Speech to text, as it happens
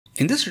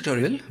In this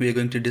tutorial, we are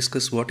going to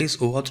discuss what is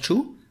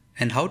OAuth2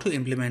 and how to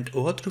implement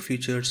OAuth2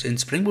 features in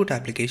Spring Boot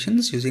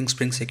applications using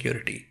Spring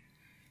Security.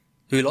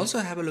 We will also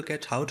have a look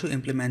at how to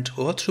implement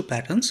OAuth2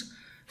 patterns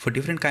for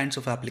different kinds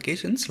of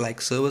applications like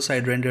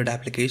server-side rendered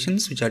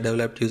applications which are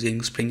developed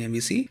using Spring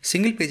MVC,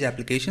 single-page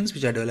applications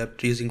which are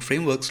developed using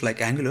frameworks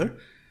like Angular,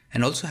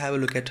 and also have a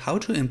look at how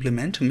to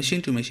implement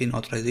machine-to-machine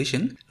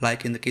authorization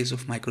like in the case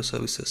of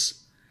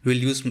microservices. We'll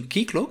use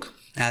Keycloak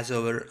as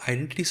our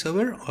identity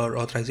server or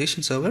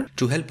authorization server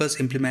to help us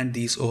implement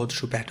these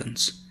OAuth2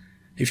 patterns.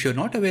 If you're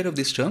not aware of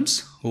these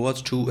terms,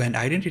 OAuth2 and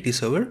identity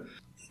server,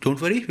 don't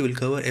worry, we will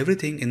cover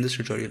everything in this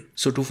tutorial.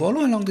 So to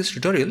follow along this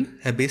tutorial,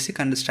 a basic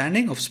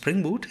understanding of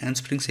Spring Boot and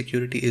Spring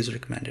Security is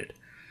recommended.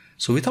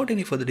 So without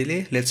any further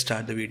delay, let's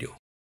start the video.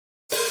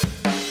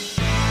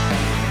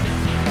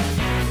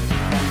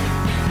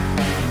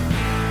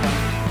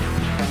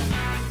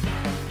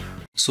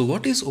 So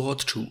what is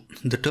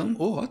OAuth2? The term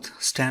OAuth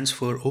stands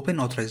for Open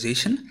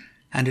Authorization,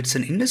 and it's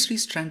an industry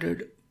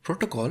standard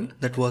protocol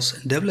that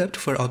was developed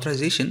for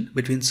authorization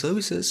between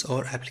services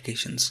or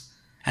applications.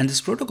 And this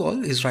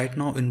protocol is right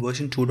now in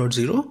version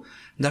 2.0.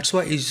 That's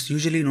why it's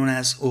usually known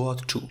as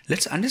OAuth2.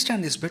 Let's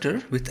understand this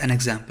better with an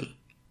example.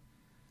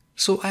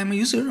 So I'm a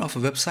user of a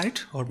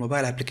website or mobile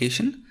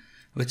application,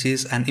 which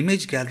is an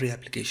image gallery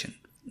application.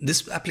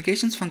 This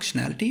application's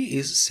functionality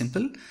is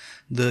simple.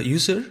 The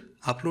user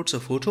uploads a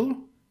photo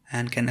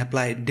and can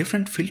apply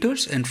different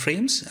filters and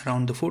frames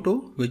around the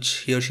photo which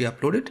he or she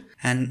uploaded,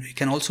 and we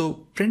can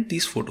also print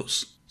these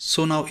photos.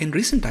 So now in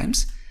recent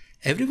times,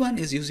 everyone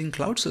is using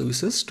cloud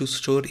services to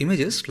store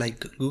images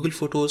like Google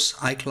Photos,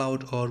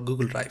 iCloud or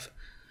Google Drive.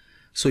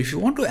 So if you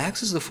want to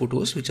access the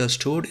photos which are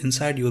stored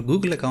inside your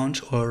Google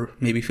account or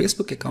maybe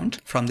Facebook account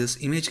from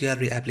this image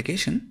gallery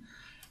application,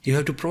 you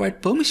have to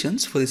provide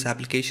permissions for this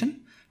application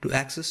to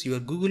access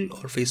your Google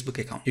or Facebook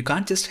account. You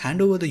can't just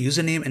hand over the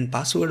username and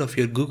password of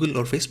your Google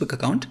or Facebook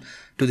account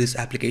to this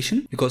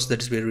application because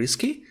that is very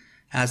risky,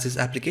 as this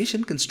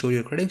application can store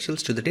your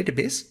credentials to the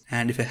database,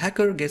 and if a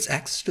hacker gets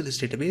access to this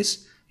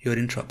database, you're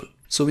in trouble.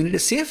 So we need a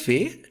safe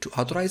way to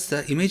authorize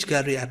the image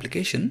gallery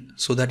application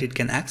so that it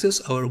can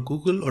access our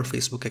Google or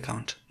Facebook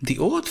account. The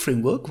OAuth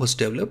framework was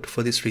developed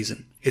for this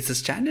reason. It's a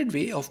standard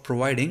way of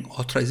providing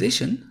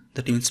authorization,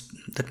 that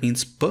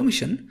means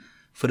permission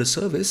for a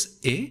service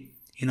A,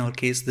 in our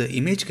case the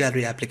image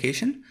gallery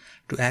application,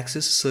 to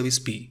access service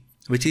B,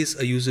 which is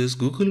a user's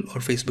Google or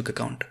Facebook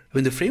account.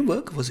 When the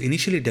framework was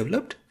initially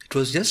developed, it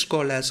was just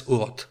called as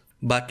OAuth.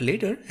 But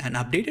later an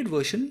updated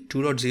version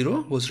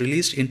 2.0 was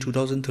released in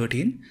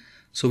 2013,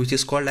 so which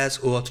is called as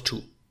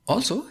OAuth2.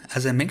 Also,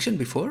 as I mentioned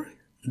before,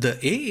 the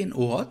A in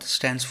OAuth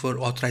stands for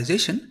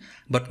authorization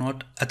but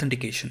not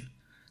authentication,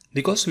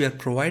 because we are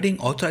providing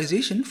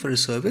authorization for a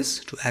service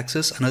to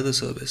access another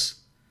service.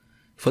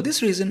 For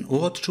this reason,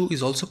 OAuth2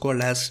 is also called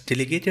as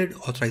delegated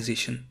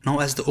authorization.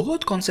 Now, as the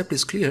OAuth concept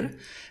is clear,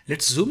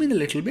 let's zoom in a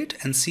little bit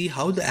and see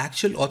how the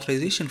actual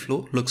authorization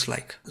flow looks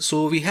like.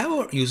 So we have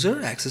our user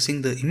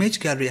accessing the image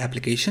gallery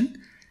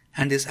application,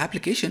 and this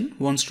application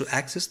wants to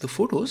access the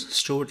photos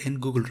stored in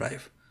Google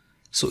Drive.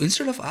 So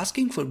instead of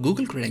asking for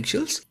Google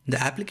credentials, the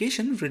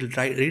application will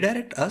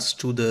redirect us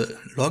to the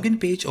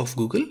login page of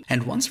Google,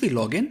 and once we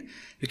log in,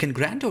 we can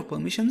grant our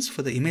permissions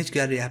for the image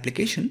gallery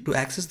application to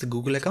access the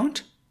Google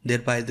account,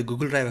 thereby the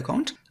Google Drive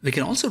account. We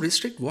can also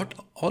restrict what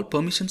all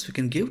permissions we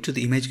can give to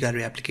the image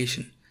gallery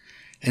application.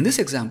 In this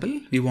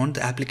example, we want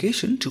the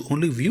application to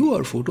only view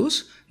our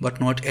photos but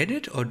not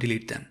edit or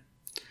delete them.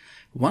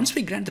 Once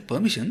we grant the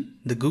permission,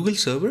 the Google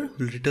server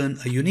will return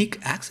a unique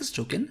access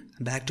token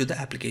back to the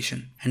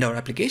application, and our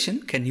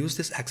application can use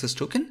this access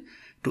token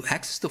to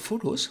access the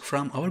photos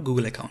from our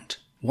Google account.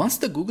 Once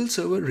the Google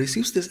server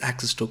receives this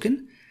access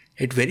token,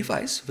 it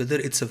verifies whether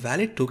it's a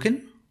valid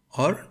token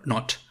or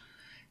not.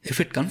 If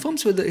it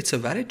confirms whether it's a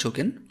valid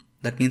token,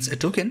 that means a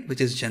token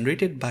which is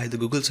generated by the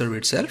Google server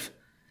itself,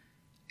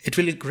 it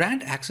will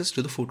grant access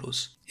to the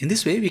photos. In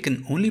this way, we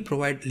can only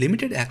provide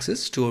limited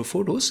access to our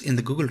photos in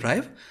the Google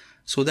Drive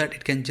so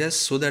that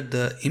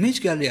the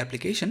image gallery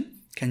application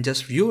can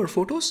just view our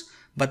photos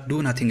but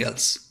do nothing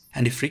else.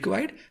 And if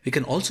required, we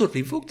can also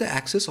revoke the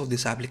access of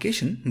this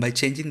application by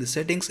changing the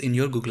settings in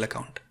your Google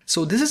account.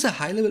 So this is a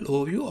high-level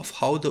overview of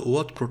how the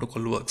OAuth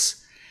protocol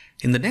works.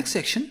 In the next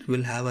section,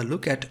 we'll have a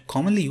look at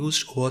commonly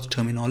used OAuth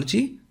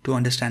terminology to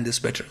understand this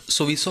better.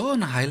 So we saw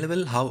on a high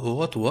level how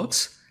OAuth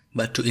works,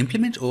 but to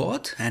implement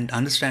OAuth and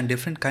understand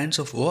different kinds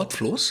of OAuth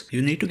flows,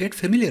 you need to get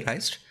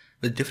familiarized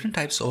with different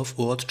types of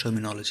OAuth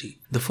terminology.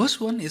 The first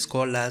one is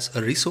called as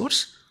a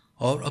resource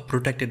or a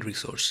protected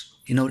resource.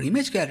 In our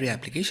image gallery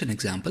application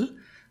example,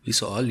 we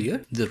saw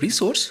earlier, the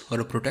resource or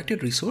a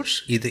protected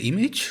resource is the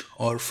image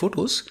or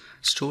photos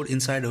stored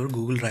inside our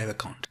Google Drive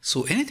account.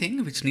 So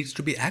anything which needs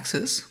to be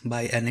accessed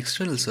by an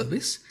external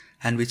service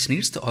and which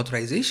needs the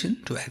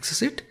authorization to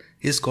access it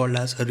is called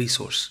as a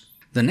resource.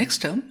 The next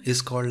term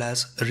is called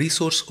as a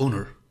resource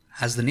owner.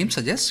 As the name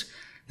suggests,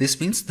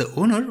 this means the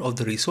owner of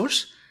the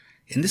resource.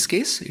 In this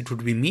case, it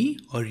would be me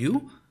or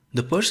you,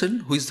 the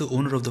person who is the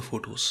owner of the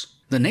photos.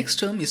 The next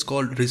term is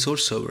called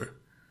resource server.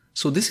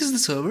 So this is the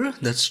server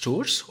that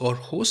stores or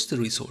hosts the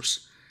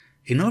resource.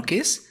 In our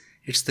case,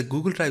 it's the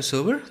Google Drive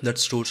server that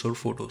stores our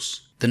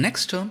photos. The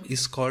next term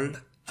is called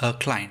a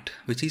client,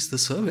 which is the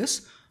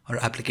service or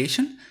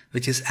application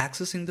which is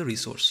accessing the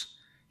resource.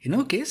 In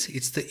our case,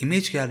 it's the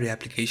image gallery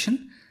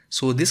application.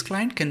 So this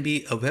client can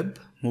be a web,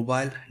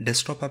 mobile,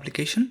 desktop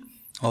application,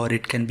 or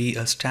it can be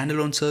a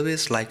standalone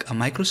service like a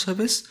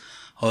microservice,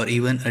 or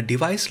even a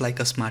device like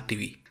a smart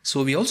TV.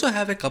 So we also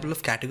have a couple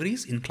of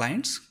categories in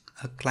clients.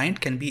 A client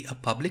can be a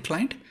public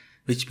client,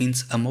 which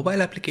means a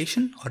mobile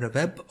application or a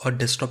web or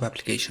desktop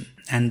application.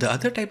 And the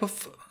other type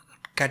of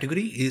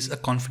category is a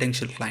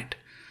confidential client.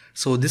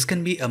 So this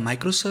can be a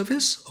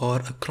microservice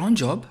or a cron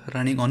job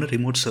running on a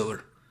remote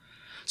server.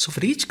 So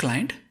for each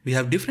client, we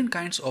have different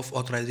kinds of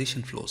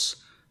authorization flows,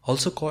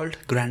 also called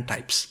grant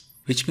types,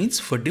 which means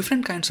for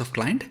different kinds of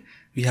client,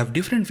 we have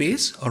different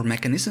ways or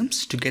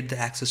mechanisms to get the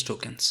access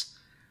tokens.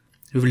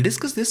 We will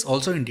discuss this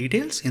also in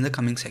details in the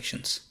coming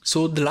sections.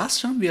 So the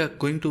last term we are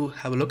going to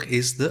have a look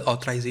is the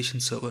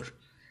authorization server.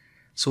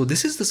 So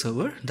this is the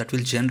server that will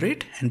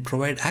generate and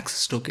provide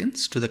access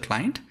tokens to the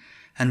client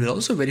and will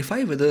also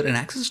verify whether an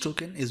access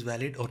token is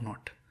valid or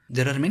not.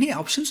 There are many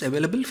options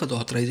available for the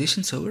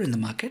authorization server in the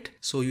market.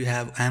 So you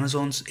have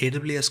Amazon's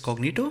AWS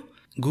Cognito,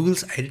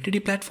 Google's Identity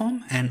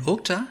Platform, and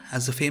Okta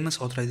as the famous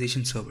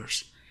authorization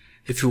servers.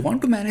 If you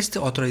want to manage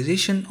the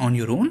authorization on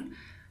your own,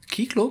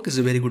 Keycloak is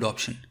a very good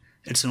option.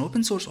 It's an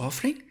open source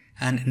offering,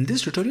 and in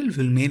this tutorial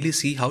we'll mainly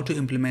see how to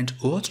implement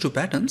OAuth2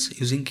 patterns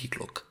using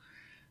Keycloak.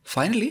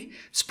 Finally,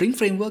 Spring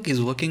Framework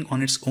is working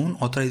on its own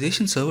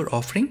authorization server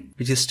offering,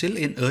 which is still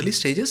in early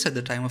stages at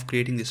the time of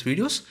creating these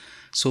videos.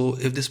 So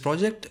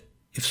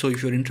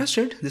if you're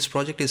interested, this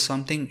project is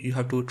something you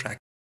have to track.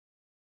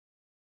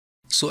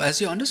 So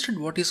as you understood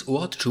what is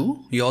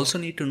OAuth2, you also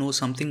need to know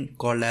something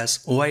called as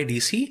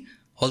OIDC,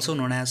 also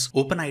known as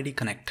OpenID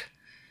Connect.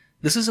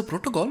 This is a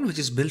protocol which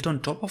is built on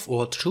top of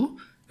OAuth2,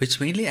 which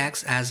mainly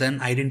acts as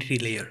an identity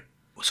layer.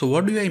 So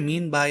what do I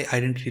mean by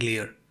identity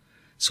layer?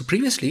 So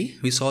previously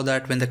we saw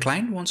that when the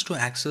client wants to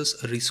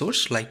access a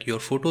resource like your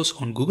photos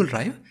on Google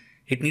Drive,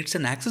 it needs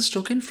an access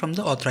token from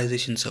the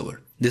authorization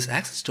server. This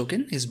access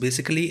token is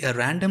basically a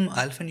random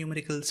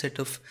alphanumerical set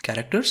of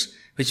characters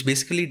which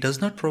basically does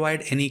not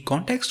provide any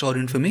context or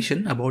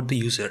information about the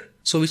user.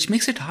 So which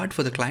makes it hard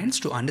for the clients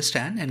to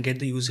understand and get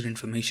the user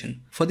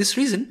information. For this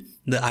reason,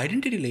 the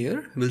identity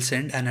layer will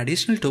send an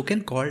additional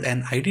token called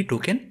an ID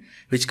token,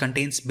 which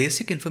contains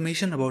basic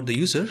information about the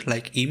user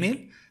like email,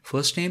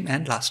 first name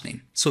and last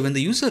name. So when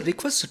the user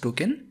requests a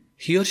token,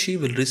 he or she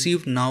will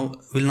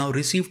now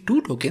receive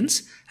two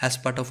tokens as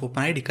part of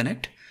OpenID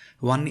Connect.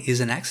 One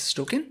is an access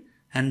token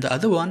and the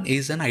other one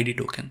is an ID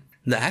token.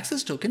 The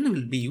access token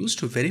will be used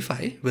to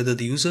verify whether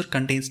the user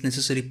contains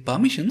necessary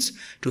permissions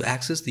to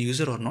access the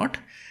user or not,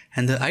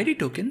 and the ID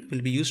token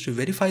will be used to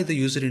verify the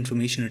user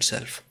information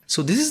itself.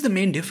 So this is the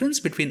main difference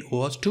between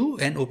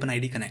OAuth2 and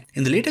OpenID Connect.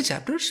 In the later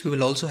chapters, we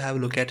will also have a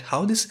look at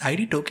how this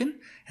ID token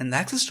and the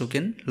access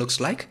token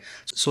looks like,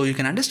 so you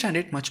can understand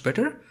it much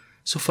better.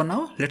 So for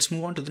now, let's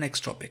move on to the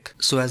next topic.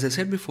 So as I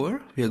said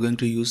before, we are going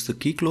to use the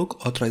Keycloak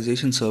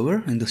authorization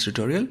server in this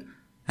tutorial.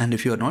 And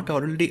if you are not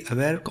already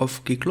aware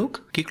of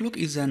Keycloak, Keycloak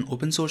is an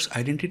open source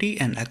identity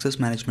and access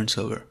management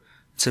server.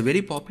 It's a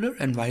very popular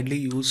and widely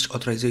used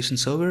authorization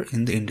server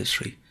in the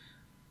industry.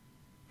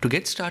 To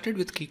get started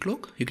with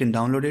Keycloak, you can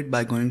download it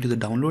by going to the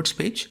downloads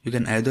page. You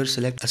can either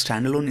select a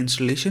standalone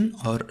installation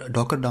or a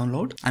Docker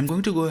download. I'm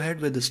going to go ahead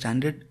with the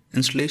standard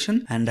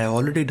installation, and I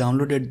already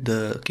downloaded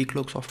the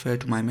Keycloak software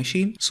to my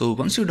machine. So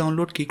once you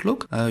download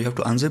Keycloak, you have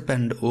to unzip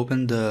and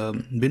open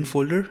the bin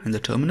folder in the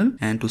terminal.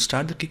 And to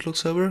start the Keycloak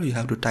server, you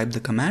have to type the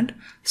command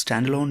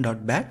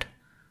standalone.bat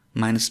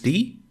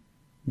 -d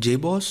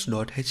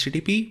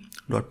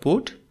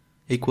jboss.http.port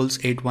equals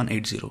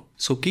 8180.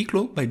 So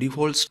Keycloak by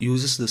default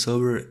uses the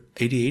server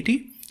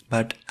 8080,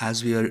 but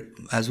as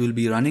we'll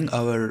be running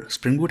our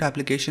Spring Boot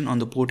application on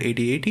the port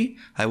 8080,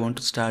 I want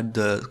to start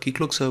the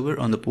Keycloak server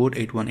on the port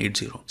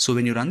 8180. So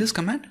when you run this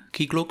command,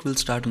 Keycloak will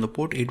start on the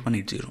port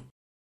 8180.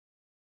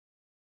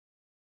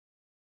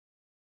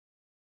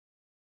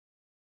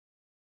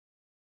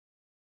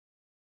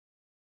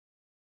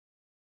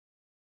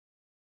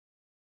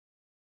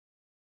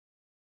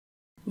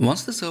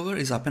 Once the server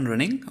is up and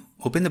running,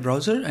 open the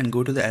browser and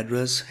go to the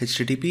address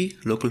http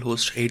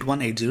localhost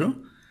 8180.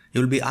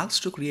 You will be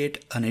asked to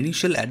create an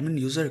initial admin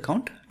user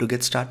account to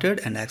get started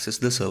and access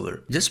the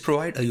server. Just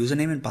provide a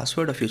username and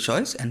password of your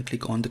choice and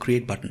click on the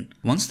create button.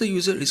 Once the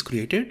user is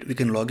created, we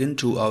can log in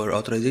to our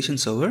authorization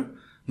server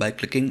by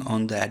clicking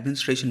on the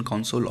administration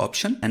console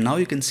option, and now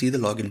you can see the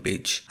login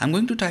page. I'm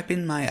going to type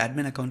in my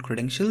admin account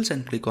credentials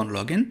and click on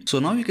login. So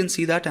now you can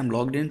see that I'm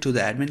logged into the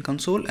admin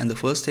console, and the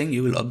first thing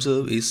you will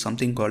observe is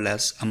something called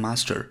as a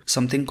master.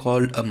 Something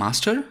called a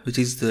master, which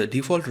is the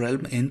default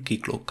realm in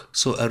Keycloak.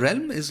 So a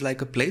realm is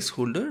like a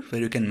placeholder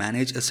where you can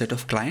manage a set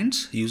of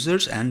clients,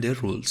 users and their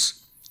roles.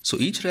 So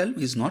each realm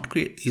is not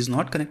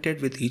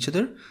connected with each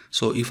other.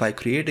 So if I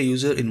create a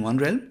user in one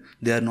realm,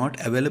 they are not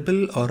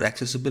available or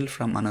accessible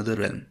from another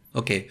realm.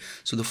 Okay,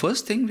 so the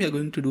first thing we are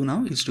going to do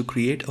now is to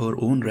create our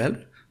own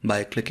realm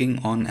by clicking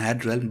on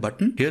Add Realm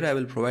button. Here I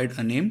will provide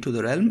a name to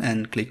the realm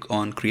and click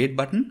on Create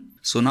button.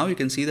 So now you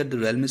can see that the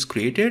realm is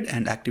created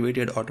and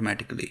activated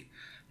automatically.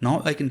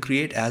 Now I can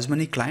create as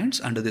many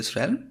clients under this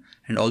realm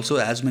and also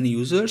as many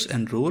users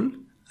and role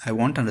I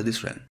want under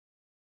this realm.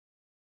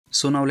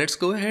 So now let's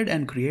go ahead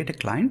and create a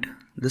client.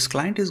 This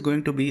client is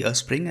going to be a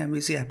Spring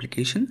MVC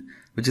application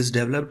which is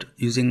developed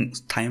using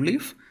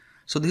Thymeleaf.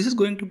 So this is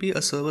going to be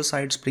a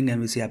server-side Spring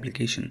MVC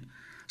application.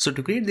 So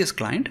to create this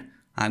client,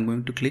 I'm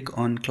going to click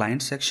on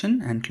Client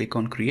section and click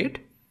on Create.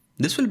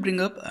 This will bring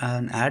up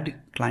an Add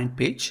Client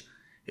page.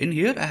 In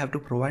here, I have to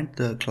provide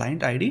the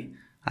client ID.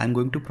 I'm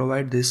going to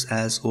provide this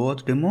as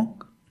OAuth demo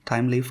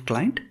Thymeleaf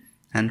client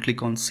and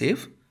click on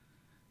Save.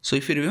 So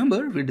if you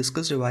remember, we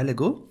discussed a while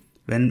ago,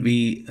 when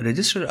we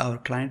register our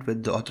client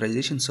with the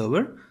authorization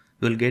server,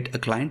 we'll get a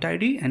client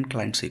ID and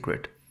client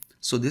secret.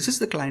 So this is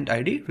the client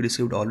ID we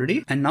received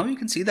already. And now you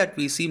can see that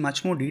we see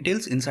much more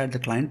details inside the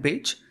client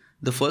page.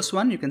 The first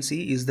one you can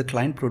see is the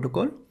client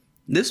protocol.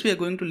 This we are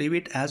going to leave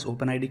it as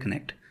OpenID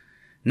Connect.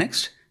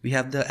 Next, we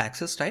have the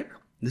access type.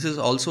 This is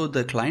also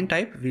the client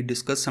type we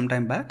discussed some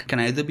time back. It can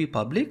either be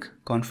public,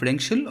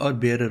 confidential, or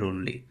bearer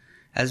only.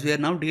 As we are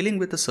now dealing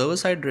with a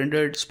server-side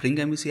rendered Spring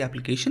MVC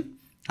application,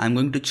 I'm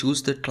going to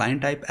choose the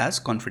client type as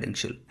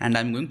confidential, and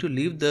I'm going to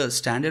leave the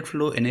standard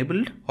flow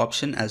enabled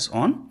option as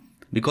on,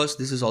 because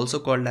this is also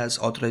called as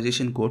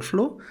authorization code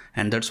flow,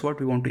 and that's what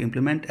we want to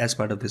implement as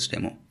part of this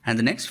demo. And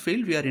the next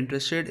field we are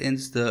interested in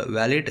is the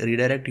valid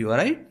redirect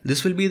URI.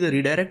 This will be the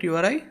redirect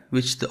URI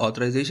which the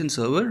authorization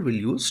server will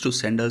use to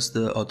send us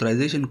the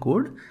authorization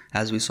code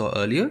as we saw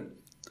earlier.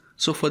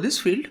 So for this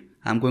field,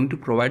 I'm going to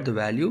provide the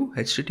value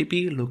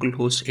http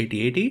localhost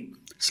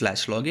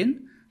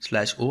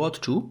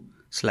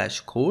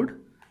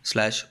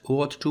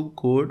 8080/login/OAuth2/code/OAuth2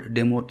 code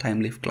demo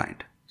Thymeleaf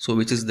client. So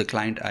which is the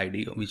client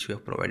ID which we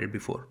have provided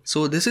before.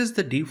 So this is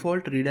the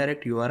default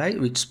redirect URI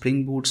which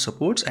Spring Boot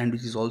supports and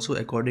which is also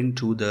according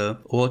to the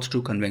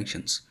OAuth2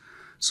 conventions.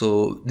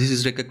 So this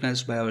is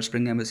recognized by our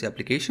Spring MVC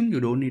application. You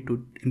don't need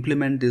to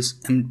implement this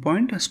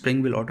endpoint.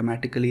 Spring will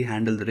automatically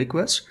handle the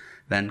request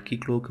when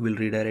Keycloak will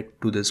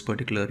redirect to this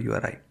particular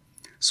URI.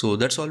 So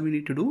that's all we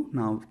need to do.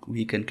 Now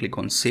we can click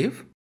on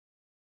Save.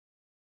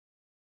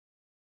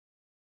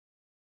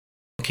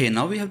 Okay,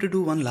 now we have to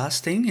do one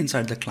last thing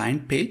inside the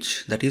client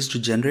page, that is to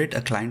generate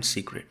a client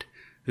secret.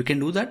 We can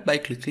do that by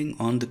clicking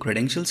on the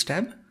Credentials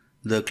tab.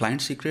 The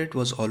client secret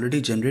was already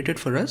generated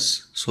for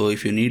us. So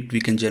if you need, we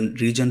can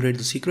regenerate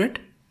the secret,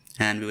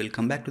 and we will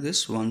come back to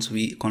this once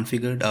we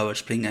configured our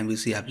Spring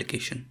MVC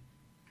application.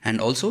 And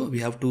also we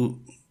have to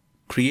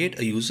create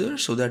a user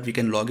so that we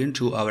can log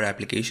into our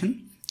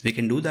application. We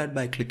can do that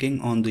by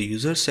clicking on the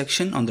user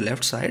section on the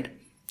left side.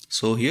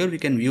 So here we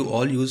can view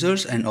all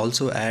users and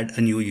also add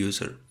a new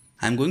user.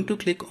 I'm going to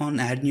click on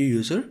Add New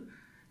User,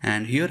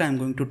 and here I'm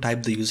going to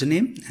type the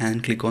username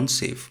and click on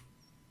Save.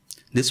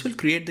 This will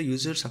create the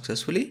user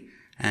successfully,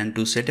 and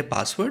to set a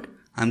password,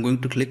 I'm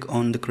going to click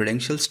on the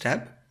Credentials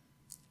tab,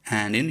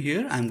 and in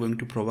here I'm going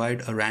to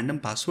provide a random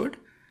password.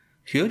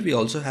 Here we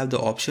also have the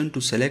option to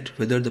select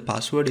whether the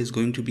password is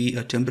going to be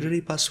a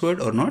temporary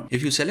password or not.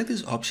 If you select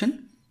this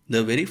option,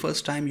 the very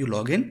first time you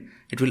log in,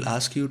 it will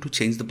ask you to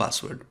change the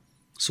password.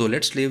 So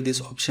let's leave this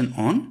option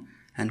on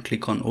and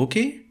click on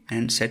OK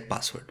and set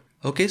password.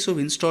 Okay, so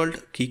we installed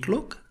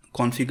Keycloak,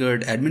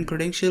 configured admin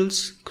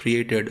credentials,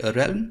 created a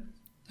realm,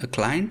 a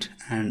client,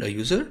 and a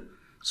user.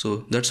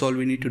 So that's all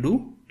we need to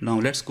do. Now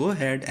let's go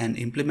ahead and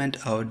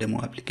implement our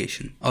demo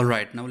application.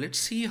 Alright, now let's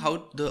see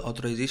how the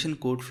authorization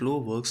code flow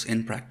works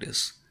in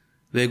practice.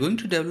 We're going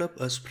to develop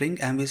a Spring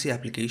MVC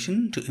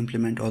application to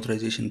implement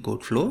authorization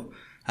code flow.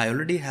 I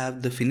already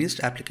have the finished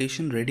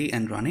application ready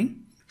and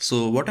running.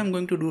 So what I'm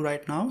going to do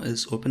right now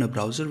is open a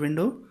browser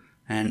window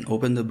and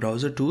open the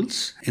browser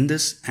tools in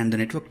this and the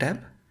network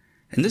tab.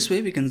 In this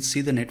way we can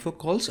see the network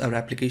calls our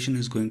application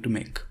is going to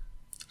make.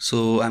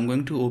 So I'm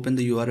going to open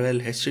the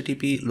URL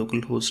http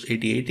localhost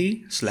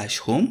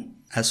 8080/home.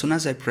 As soon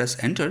as I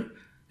press enter,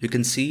 you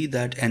can see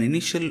that an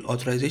initial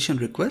authorization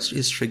request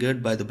is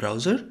triggered by the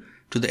browser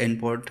to the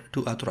endpoint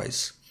to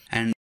authorize.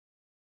 And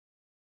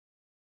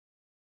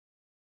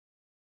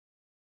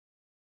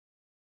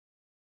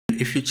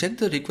if you check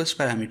the request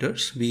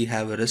parameters, we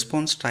have a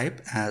response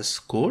type as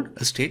code,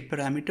 a state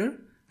parameter,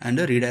 and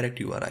a redirect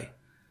URI.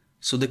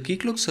 So the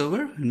Keycloak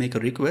server will make a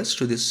request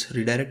to this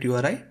redirect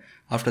URI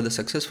after the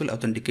successful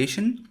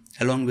authentication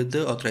along with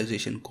the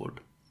authorization code.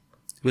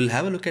 We'll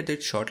have a look at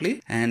it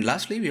shortly. And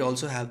lastly, we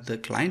also have the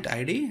client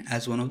ID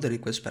as one of the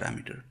request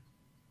parameter.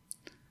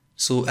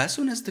 So as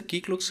soon as the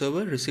Keycloak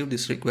server received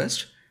this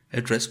request,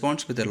 it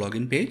responds with a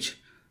login page.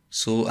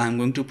 So I'm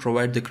going to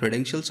provide the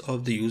credentials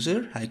of the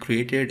user I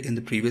created in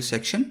the previous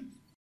section.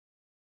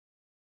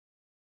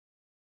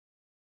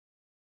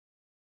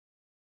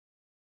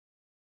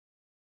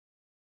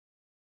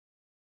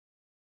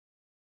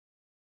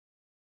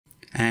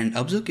 And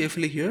observe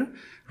carefully here,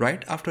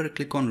 right after I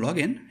click on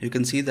login, you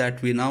can see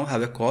that we now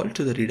have a call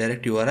to the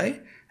redirect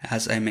URI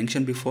as I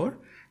mentioned before.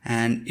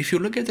 And if you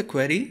look at the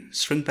query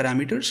string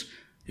parameters,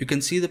 you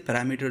can see the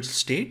parameters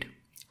state,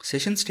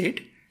 session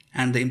state,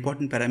 and the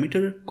important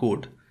parameter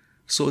code.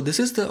 So this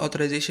is the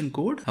authorization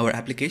code our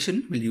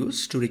application will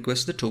use to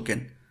request the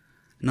token.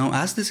 Now,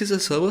 as this is a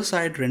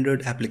server-side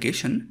rendered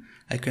application,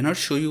 I cannot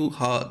show you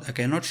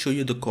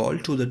the call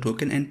to the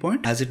token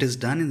endpoint as it is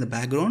done in the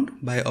background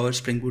by our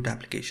Spring Boot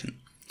application.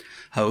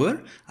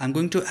 However, I'm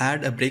going to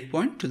add a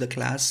breakpoint to the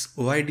class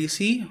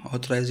OIDC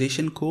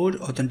Authorization Code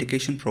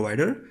Authentication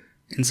Provider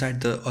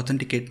inside the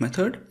authenticate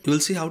method. You will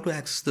see how to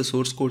access the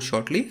source code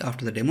shortly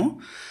after the demo.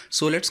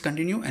 So let's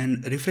continue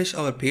and refresh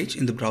our page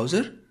in the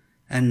browser.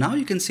 And now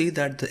you can see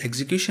that the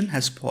execution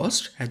has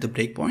paused at the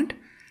breakpoint.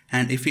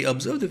 And if we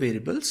observe the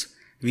variables,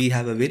 we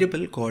have a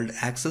variable called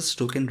access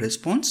token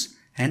response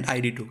and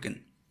ID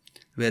token,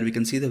 where we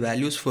can see the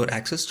values for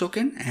access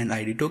token and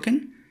ID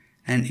token.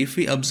 And if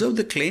we observe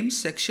the claims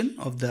section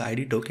of the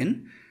ID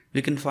token,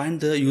 we can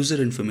find the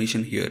user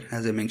information here,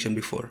 as I mentioned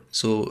before.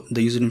 So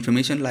the user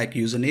information like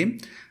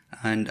username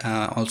and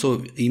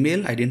also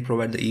email. I didn't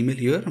provide the email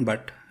here,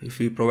 but if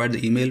we provide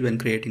the email when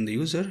creating the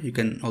user, you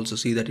can also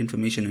see that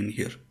information in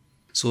here.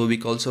 So we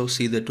can also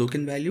see the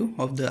token value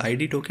of the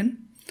ID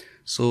token.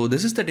 So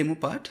this is the demo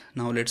part.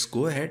 Now let's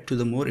go ahead to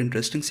the more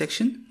interesting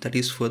section, that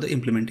is for the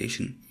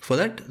implementation. For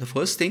that, the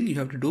first thing you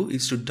have to do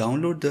is to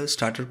download the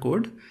starter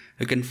code.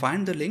 You can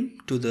find the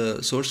link to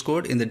the source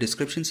code in the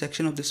description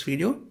section of this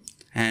video.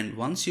 And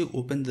once you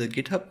open the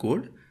GitHub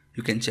code,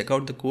 you can check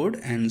out the code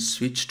and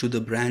switch to the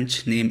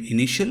branch name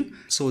initial.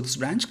 So this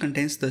branch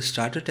contains the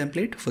starter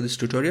template for this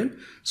tutorial.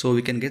 So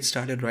we can get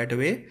started right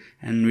away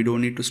and we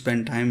don't need to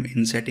spend time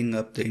in setting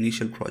up the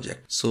initial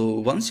project. So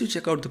once you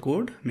check out the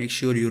code, make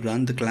sure you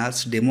run the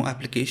class demo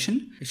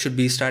application. It should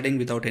be starting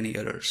without any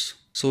errors.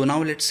 So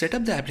now let's set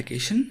up the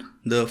application.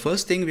 The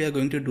first thing we are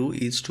going to do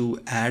is to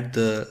add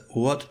the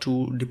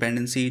Oauth2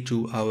 dependency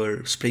to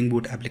our Spring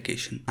Boot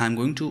application. I'm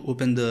going to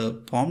open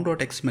the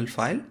pom.xml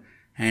file.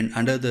 And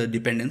under the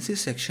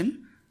dependencies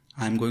section,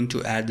 I'm going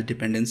to add the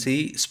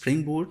dependency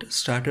Spring Boot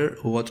Starter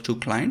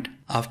Oauth2 client.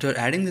 After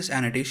adding this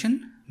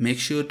annotation, make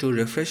sure to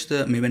refresh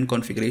the Maven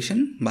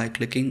configuration by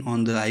clicking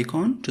on the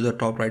icon to the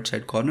top right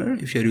side corner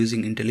if you're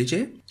using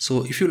IntelliJ.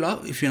 So if you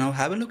now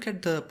have a look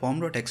at the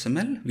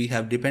pom.xml, we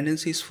have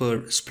dependencies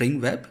for Spring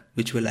Web,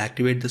 which will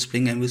activate the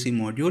Spring MVC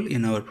module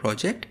in our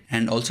project,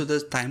 and also the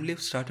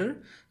TimeLeaf starter,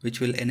 which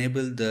will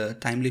enable the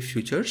TimeLeaf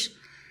features.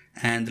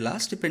 And the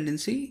last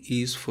dependency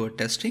is for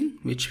testing,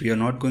 which we are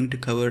not going to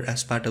cover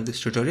as part of this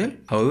tutorial.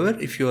 However,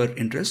 if you are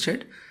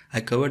interested,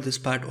 I covered this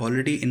part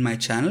already in my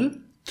channel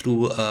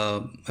through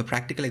a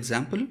practical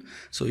example.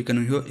 So you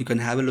can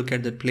have a look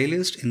at the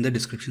playlist in the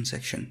description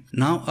section.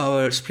 Now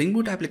our Spring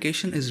Boot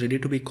application is ready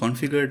to be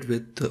configured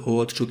with the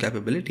Oauth2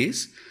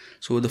 capabilities.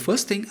 So the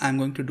first thing I'm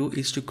going to do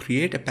is to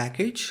create a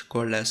package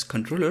called as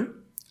controller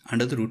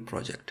under the root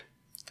project.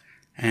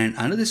 And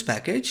under this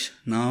package,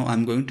 now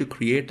I'm going to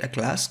create a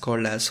class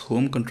called as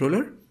home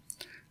controller.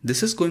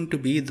 This is going to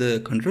be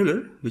the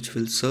controller which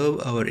will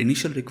serve our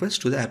initial request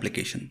to the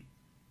application.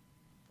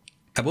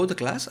 Above the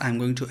class, I'm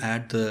going to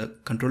add the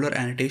controller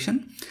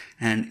annotation,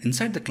 and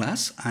inside the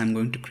class, I'm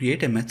going to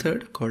create a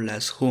method called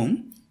as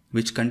home,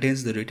 which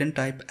contains the return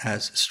type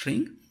as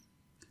string.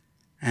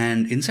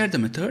 And inside the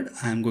method,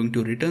 I'm going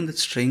to return the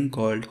string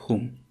called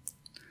home.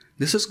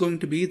 This is going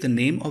to be the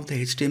name of the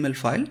HTML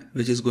file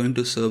which is going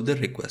to serve the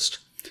request.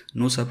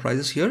 No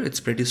surprises here,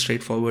 it's pretty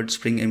straightforward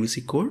Spring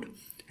MVC code.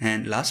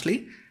 And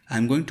lastly,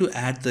 I'm going to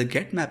add the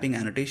get mapping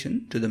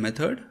annotation to the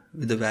method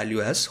with the value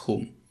as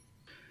home.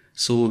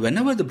 So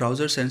whenever the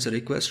browser sends a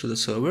request to the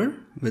server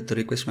with the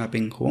request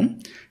mapping home,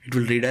 it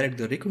will redirect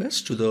the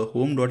request to the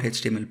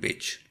home.html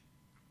page.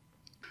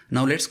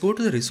 Now let's go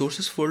to the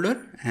resources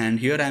folder, and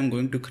here I'm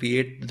going to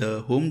create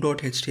the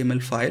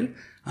home.html file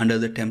under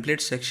the template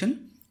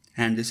section.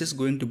 And this is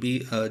going to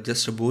be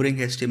just a boring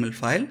HTML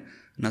file,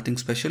 nothing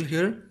special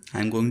here.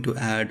 I'm going to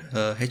add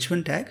a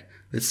h1 tag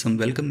with some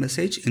welcome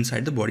message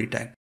inside the body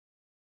tag.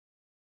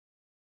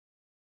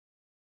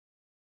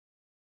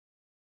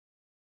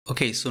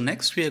 Okay, so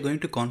next we are going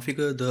to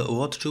configure the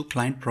Oauth2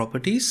 client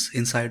properties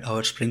inside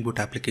our Spring Boot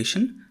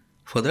application.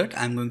 For that,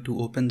 I'm going to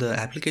open the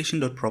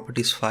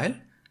application.properties file,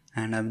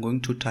 and I'm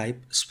going to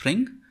type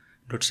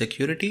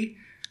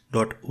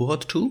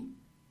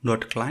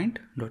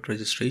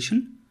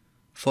spring.security.oauth2.client.registration.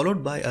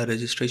 Followed by a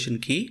registration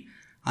key.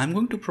 I'm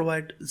going to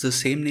provide the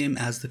same name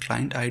as the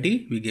client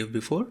ID we gave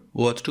before,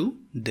 Oauth2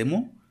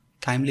 demo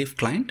TimeLeaf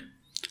client.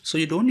 So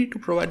you don't need to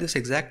provide this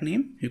exact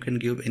name, you can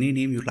give any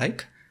name you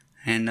like.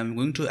 And I'm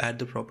going to add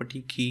the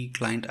property key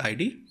client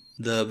ID.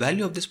 The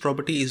value of this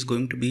property is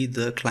going to be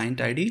the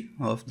client ID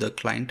of the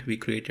client we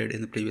created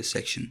in the previous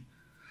section.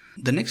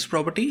 The next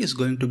property is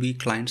going to be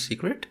client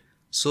secret.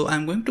 So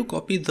I'm going to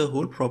copy the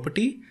whole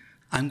property.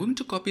 I'm going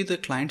to copy the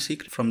client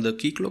secret from the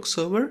Keycloak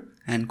server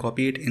and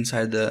copy it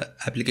inside the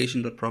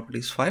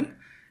application.properties file.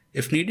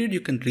 If needed, you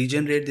can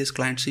regenerate this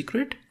client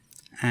secret.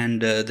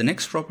 And the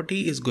next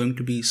property is going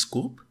to be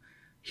scope.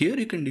 Here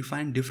you can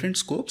define different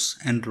scopes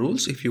and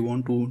roles if you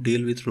want to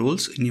deal with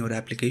roles in your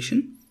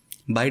application.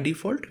 By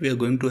default, we are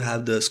going to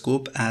have the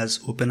scope as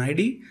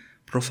OpenID,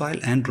 profile,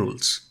 and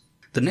roles.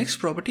 The next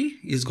property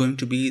is going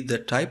to be the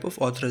type of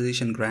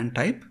authorization grant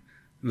type.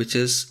 which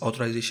is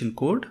authorization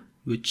code,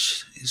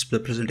 which is the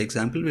present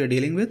example we are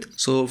dealing with.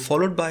 So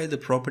followed by the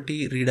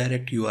property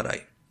redirect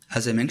URI.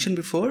 As I mentioned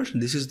before,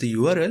 this is the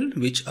URL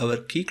which our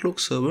Keycloak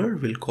server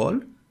will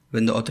call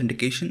when the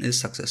authentication is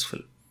successful.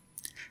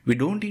 We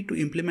don't need to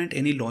implement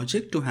any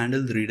logic to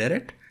handle the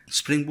redirect.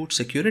 Spring Boot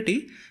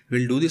Security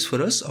will do this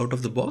for us out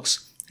of the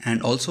box.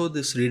 And also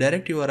this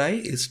redirect URI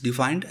is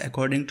defined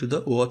according to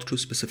the Oauth2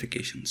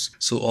 specifications.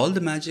 So all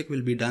the magic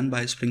will be done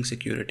by Spring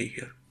Security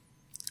here.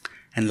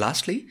 And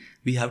lastly,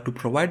 we have to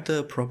provide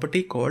the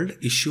property called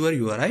issuer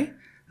URI.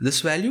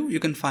 This value, you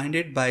can find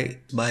it by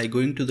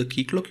going to the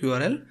Keycloak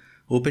URL,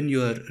 open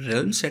your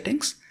realm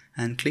settings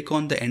and click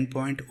on the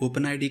endpoint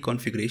OpenID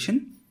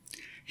configuration.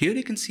 Here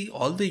you can see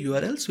all the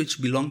URLs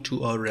which belong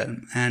to our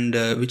realm and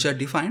which are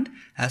defined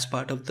as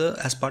part of the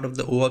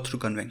Oauth2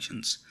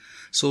 conventions.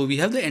 So we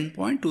have the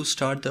endpoint to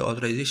start the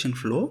authorization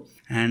flow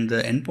and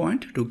the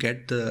endpoint to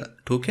get the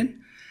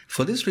token.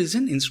 For this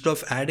reason, instead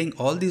of adding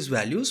all these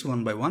values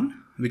one by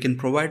one, we can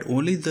provide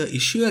only the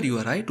issuer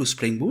URI to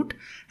Spring Boot,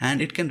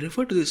 and it can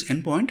refer to this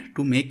endpoint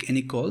to make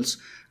any calls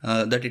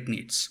that it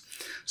needs.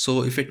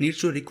 So if it needs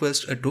to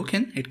request a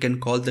token, it can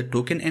call the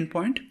token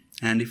endpoint.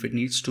 And if it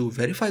needs to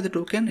verify the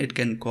token, it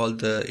can call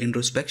the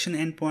introspection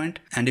endpoint.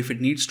 And if it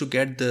needs to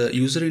get the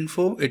user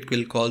info, it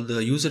will call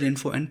the user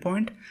info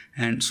endpoint,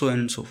 and so on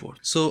and so forth.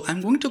 So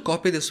I'm going to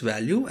copy this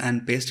value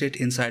and paste it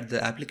inside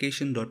the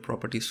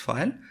application.properties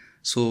file.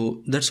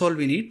 So that's all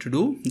we need to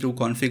do to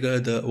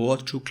configure the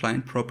Oauth2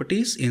 client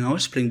properties in our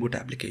Spring Boot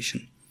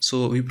application.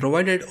 So we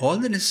provided all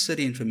the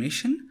necessary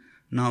information.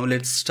 Now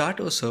let's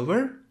start our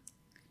server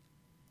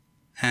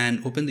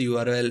and open the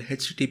URL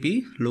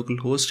http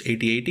localhost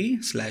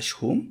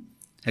 8080/home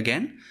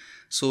again.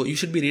 So you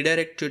should be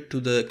redirected to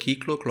the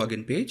Keycloak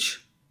login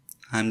page.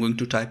 I'm going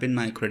to type in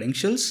my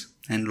credentials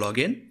and log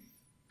in.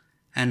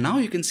 And now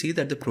you can see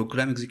that the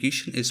program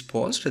execution is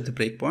paused at the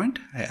breakpoint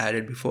I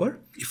added before.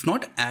 If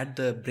not, add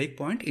the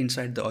breakpoint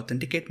inside the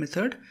authenticate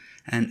method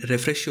and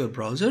refresh your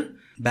browser.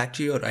 Back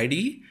to your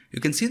IDE, you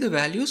can see the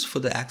values for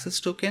the access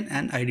token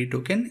and ID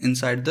token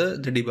inside the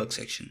debug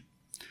section.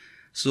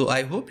 So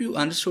I hope you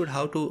understood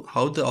how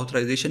the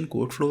authorization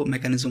code flow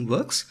mechanism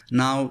works.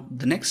 Now in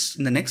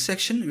the next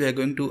section, we are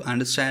going to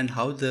understand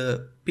how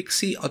the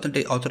PXE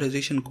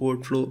authorization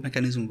code flow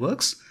mechanism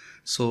works.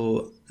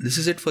 So this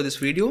is it for this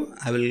video.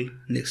 I will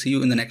see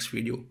you in the next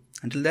video.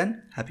 Until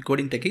then, happy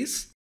coding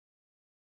techies.